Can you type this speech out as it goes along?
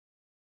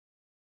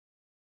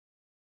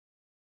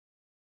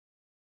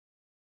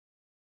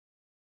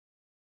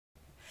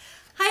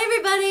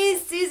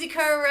Susie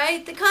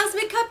Kerr-Wright, the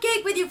Cosmic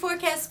Cupcake, with your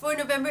forecast for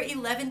November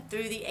 11th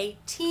through the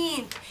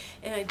 18th.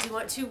 And I do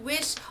want to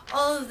wish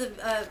all of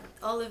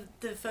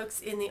the folks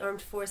in the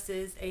armed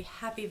forces a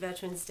happy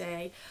Veterans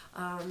Day.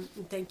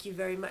 Thank you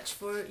very much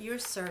for your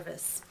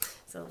service.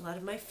 So a lot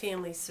of my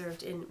family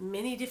served in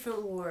many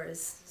different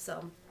wars.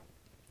 So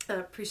I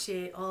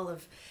appreciate all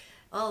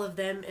of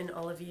them and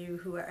all of you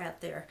who are out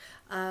there.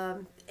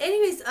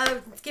 Anyways,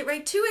 let's get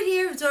right to it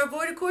here. It's our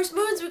Void of Course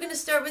Moons we're going to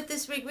start with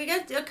this week. We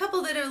got a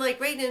couple that are like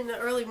right in the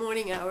early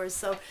morning hours,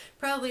 so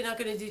probably not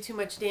going to do too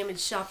much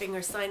damage shopping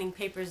or signing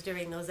papers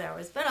during those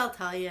hours, but I'll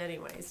tell you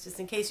anyways, just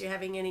in case you're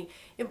having any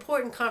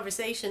important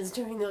conversations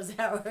during those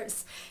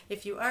hours.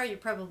 If you are, you're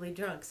probably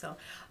drunk, so.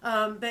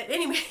 But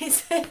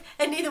anyways,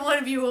 and neither one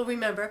of you will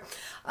remember.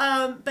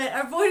 But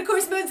our Void of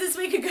Course Moons this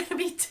week are going to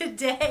be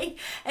today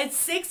at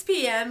 6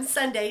 p.m.,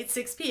 Sunday at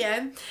 6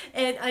 p.m.,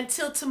 and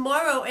until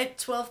tomorrow at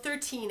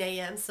 12:13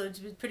 a.m., so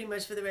pretty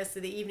much for the rest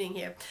of the evening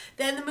here.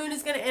 Then the moon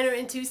is going to enter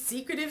into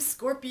Secretive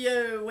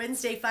Scorpio.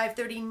 Wednesday,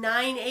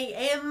 5:39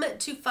 a.m.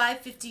 to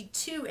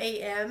 5:52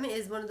 a.m.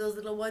 is one of those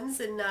little ones,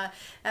 and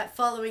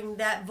following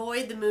that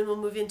void, the moon will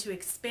move into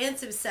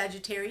Expansive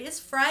Sagittarius.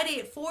 Friday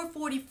at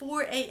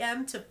 4:44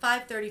 a.m. to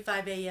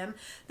 5:35 a.m.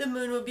 the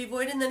moon will be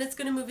void, and then it's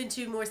going to move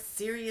into more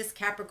serious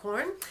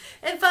Capricorn.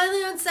 And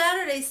finally on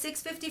Saturday,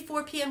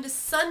 6:54 p.m. to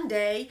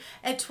Sunday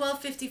at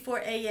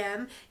 12:54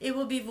 a.m. it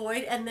will be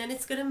void, and then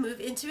it's going to move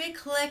into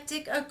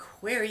Eclectic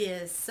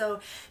Aquarius. So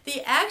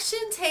the action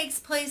takes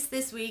place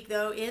this week,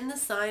 though, in the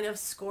sign of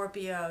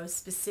Scorpio,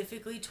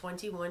 specifically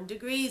 21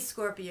 degrees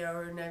Scorpio,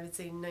 or I would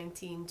say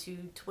 19 to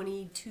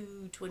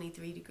 22,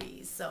 23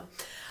 degrees. So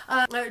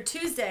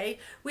Tuesday,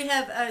 we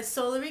have a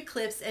solar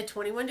eclipse at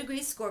 21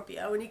 degrees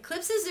Scorpio, and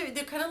eclipses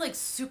they're kind of like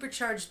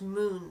supercharged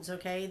moons,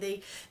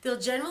 okay? They'll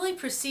generally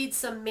precede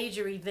some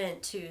major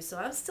event too, so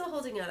I'm still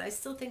holding on. I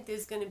still think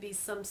there's going to be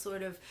some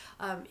sort of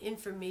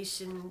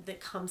information that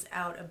comes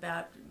out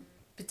about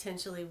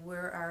potentially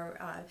where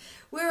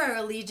our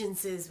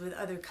allegiance is with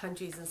other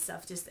countries and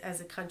stuff, just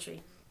as a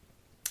country.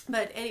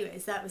 But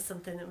anyways, that was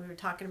something that we were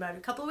talking about a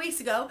couple of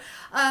weeks ago.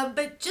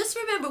 But just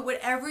remember,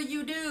 whatever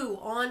you do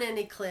on an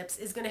eclipse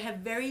is going to have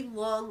very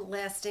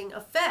long-lasting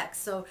effects.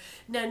 So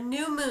now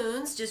new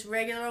moons, just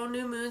regular old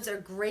new moons, are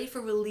great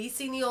for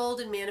releasing the old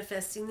and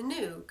manifesting the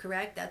new,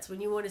 correct? That's when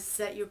you want to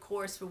set your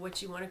course for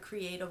what you want to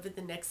create over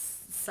the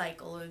next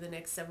cycle or the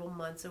next several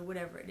months or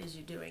whatever it is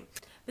you're doing.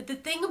 But the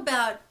thing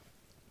about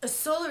a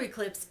solar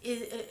eclipse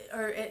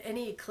or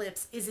any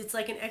eclipse is it's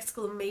like an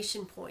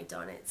exclamation point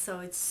on it. So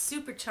it's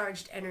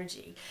supercharged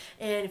energy.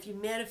 And if you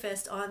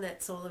manifest on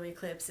that solar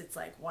eclipse, it's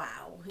like,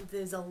 wow,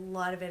 there's a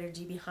lot of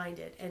energy behind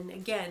it. And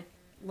again,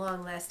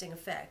 long-lasting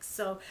effects.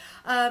 So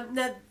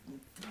now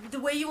the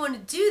way you want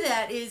to do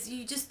that is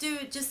you just do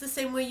it just the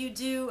same way you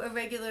do a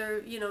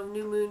regular,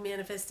 new moon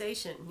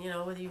manifestation,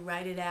 whether you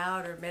write it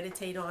out or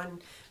meditate on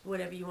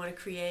whatever you want to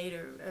create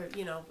or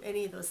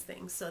any of those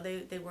things. So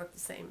they work the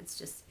same. It's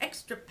just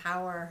extra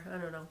power. I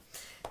don't know.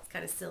 It's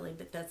kind of silly,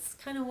 but that's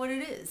kind of what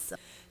it is.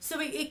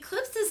 So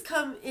eclipses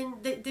come in,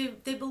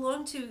 they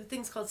belong to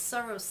things called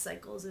Saros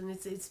cycles, and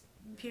it's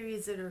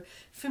periods that are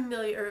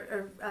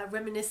familiar or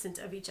reminiscent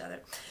of each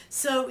other.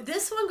 So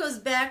this one goes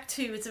back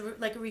to, it's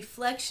like a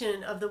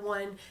reflection of the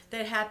one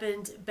that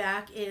happened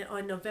back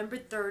on November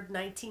 3rd,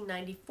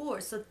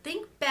 1994. So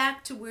think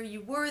back to where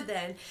you were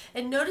then,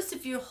 and notice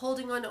if you're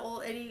holding on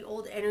to any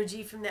old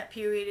energy from that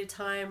period of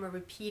time or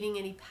repeating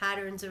any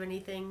patterns or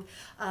anything.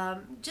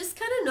 Just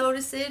kind of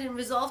notice it and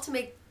resolve to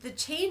make the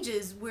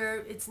changes where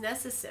it's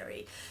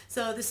necessary.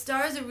 So the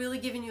stars are really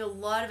giving you a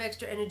lot of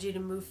extra energy to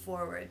move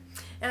forward.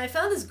 And I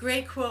found this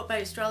great quote by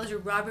astrologer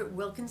Robert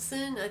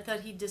Wilkinson. I thought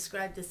he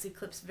described this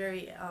eclipse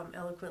very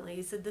eloquently.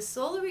 He said, "The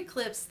solar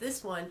eclipse,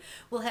 this one,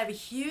 will have a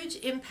huge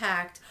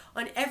impact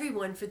on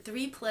everyone for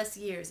 3+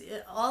 years.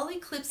 All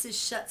eclipses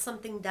shut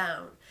something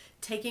down,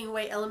 taking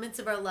away elements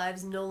of our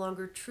lives no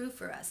longer true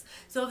for us.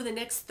 So over the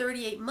next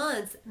 38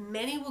 months,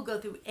 many will go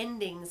through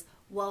endings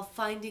while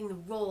finding the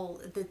role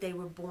that they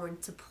were born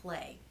to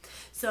play."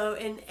 So,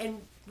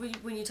 and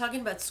when you're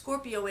talking about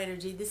Scorpio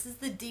energy, this is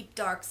the deep,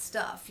 dark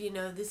stuff.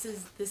 This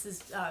is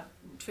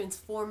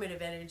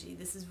transformative energy.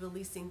 This is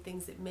releasing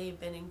things that may have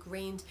been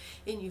ingrained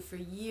in you for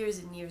years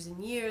and years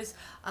and years.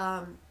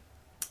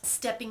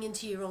 Stepping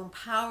into your own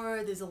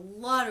power. There's a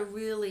lot of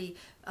really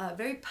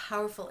very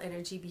powerful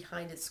energy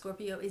behind it.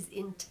 Scorpio is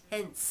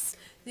intense.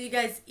 So you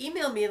guys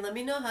email me and let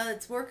me know how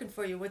it's working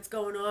for you, what's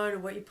going on, or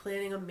what you're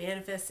planning on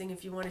manifesting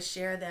if you want to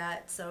share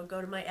that. So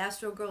go to my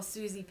Astro Girl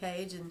Susie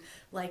page and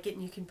like it,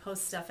 and you can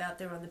post stuff out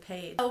there on the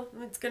page. Oh,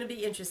 it's going to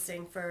be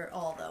interesting for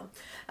all, though.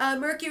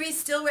 Mercury's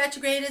still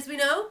retrograde, as we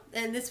know,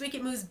 and this week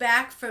it moves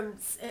back from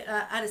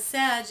out of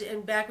Sag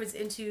and backwards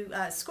into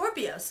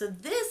Scorpio. So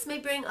this may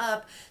bring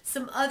up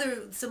some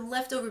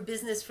leftover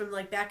business from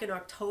like back in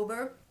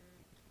October.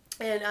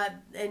 And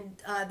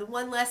the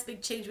one last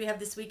big change we have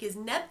this week is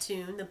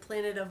Neptune, the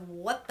planet of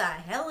what the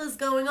hell is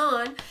going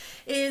on,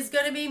 is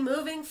going to be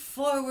moving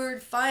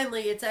forward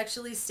finally. It's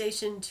actually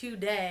stationed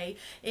today,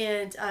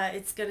 and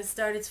it's going to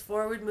start its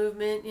forward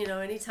movement,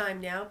 anytime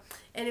now.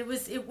 And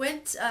it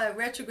went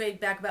retrograde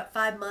back about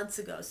 5 months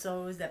ago.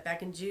 So was that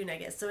back in June, I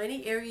guess. So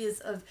any areas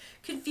of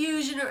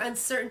confusion or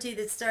uncertainty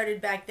that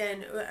started back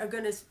then are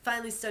going to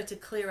finally start to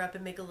clear up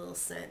and make a little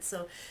sense.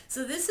 So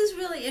this is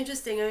really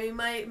interesting. I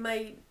mean,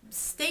 my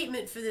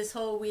statement for this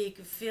whole week,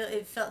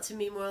 it felt to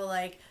me more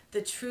like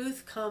the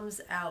truth comes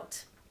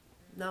out.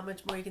 Not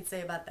much more you can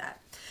say about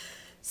that.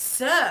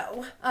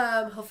 So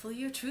hopefully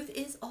your truth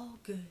is all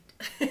good.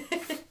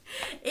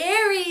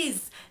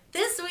 Aries,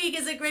 this week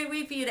is a great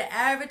week for you to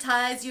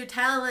advertise your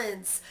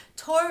talents.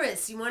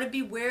 Taurus, you want to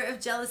beware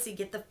of jealousy.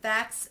 Get the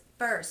facts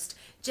first.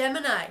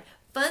 Gemini,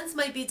 funds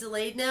might be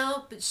delayed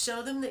now, but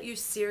show them that you're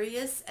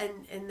serious,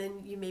 and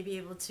then you may be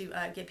able to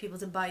get people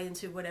to buy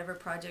into whatever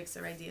projects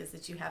or ideas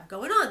that you have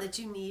going on that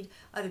you need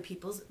other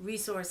people's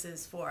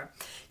resources for.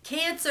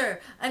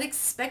 Cancer,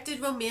 unexpected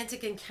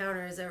romantic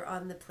encounters are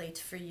on the plate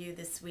for you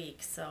this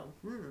week, so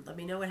let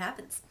me know what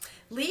happens.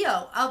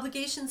 Leo,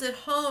 obligations at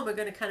home are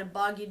going to kind of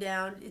bog you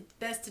down. It's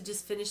best to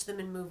just finish them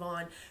and move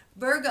on.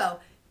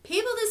 Virgo,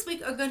 people this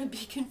week are going to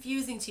be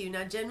confusing to you.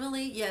 Now,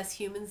 generally, yes,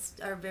 humans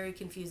are very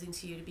confusing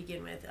to you to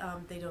begin with.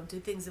 They don't do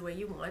things the way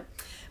you want.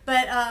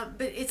 But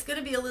it's going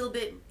to be a little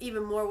bit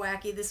even more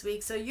wacky this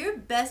week. So your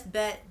best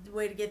bet, the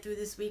way to get through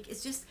this week,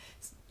 is just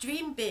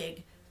dream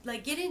big.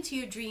 Like, get into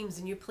your dreams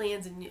and your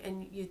plans and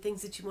your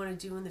things that you want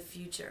to do in the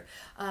future.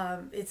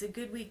 It's a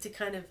good week to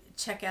kind of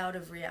check out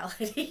of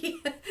reality.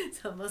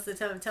 So most of the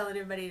time I'm telling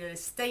everybody to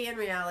stay in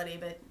reality,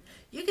 but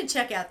you can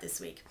check out this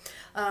week.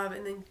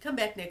 And then come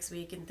back next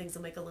week and things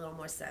will make a little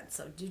more sense.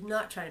 So do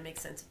not try to make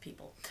sense of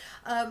people.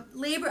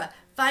 Libra,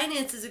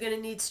 finances are going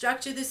to need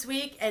structure this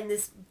week, and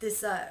this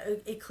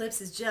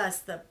eclipse is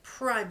just the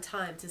prime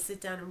time to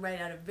sit down and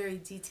write out a very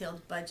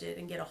detailed budget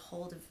and get a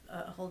hold of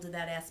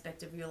that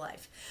aspect of your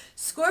life.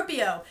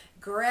 Scorpio,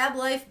 grab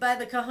life by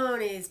the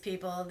cojones,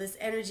 people. This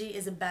energy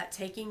is about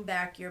taking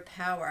back your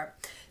power.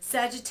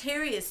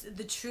 Sagittarius,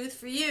 the truth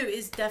for you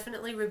is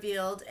definitely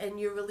revealed, and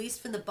you're released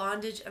from the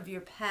bondage of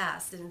your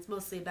past, and it's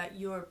mostly about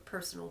your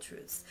personal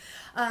truths.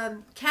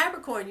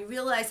 Capricorn, you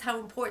realize how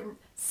important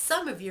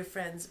some of your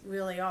friends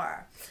really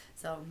are.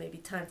 So maybe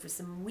time for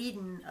some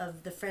weeding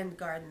of the friend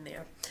garden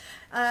there.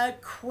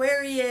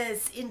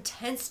 Aquarius,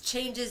 intense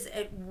changes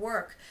at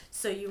work.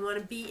 So you want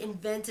to be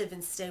inventive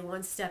and stay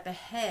one step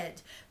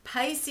ahead.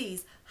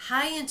 Pisces,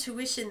 high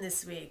intuition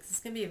this week. This is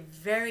going to be a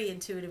very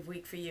intuitive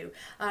week for you.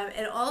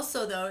 And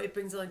also, though, it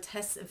brings on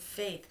tests of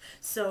faith.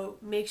 So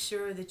make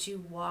sure that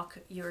you walk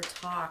your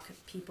talk.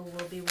 People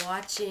will be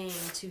watching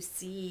to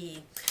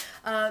see.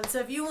 So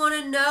if you want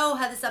to know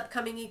how this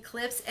upcoming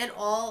eclipse and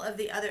all of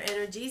the other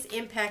energies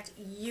impact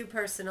you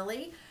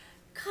personally,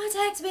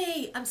 contact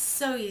me. I'm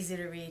so easy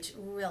to reach,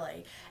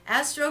 really.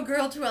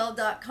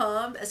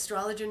 astrogirl12.com,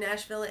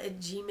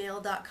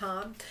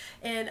 astrologernashville@gmail.com,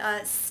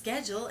 and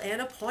schedule an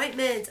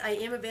appointment. I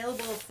am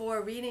available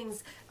for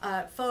readings,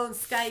 phone,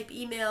 Skype,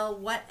 email,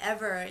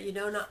 whatever. You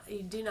do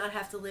not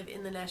have to live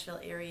in the Nashville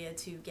area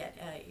to get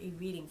a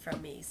reading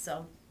from me.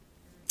 So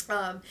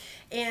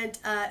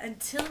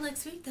until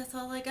next week, that's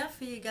all I got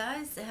for you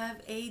guys.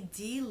 Have a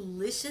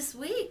delicious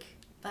week.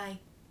 Bye.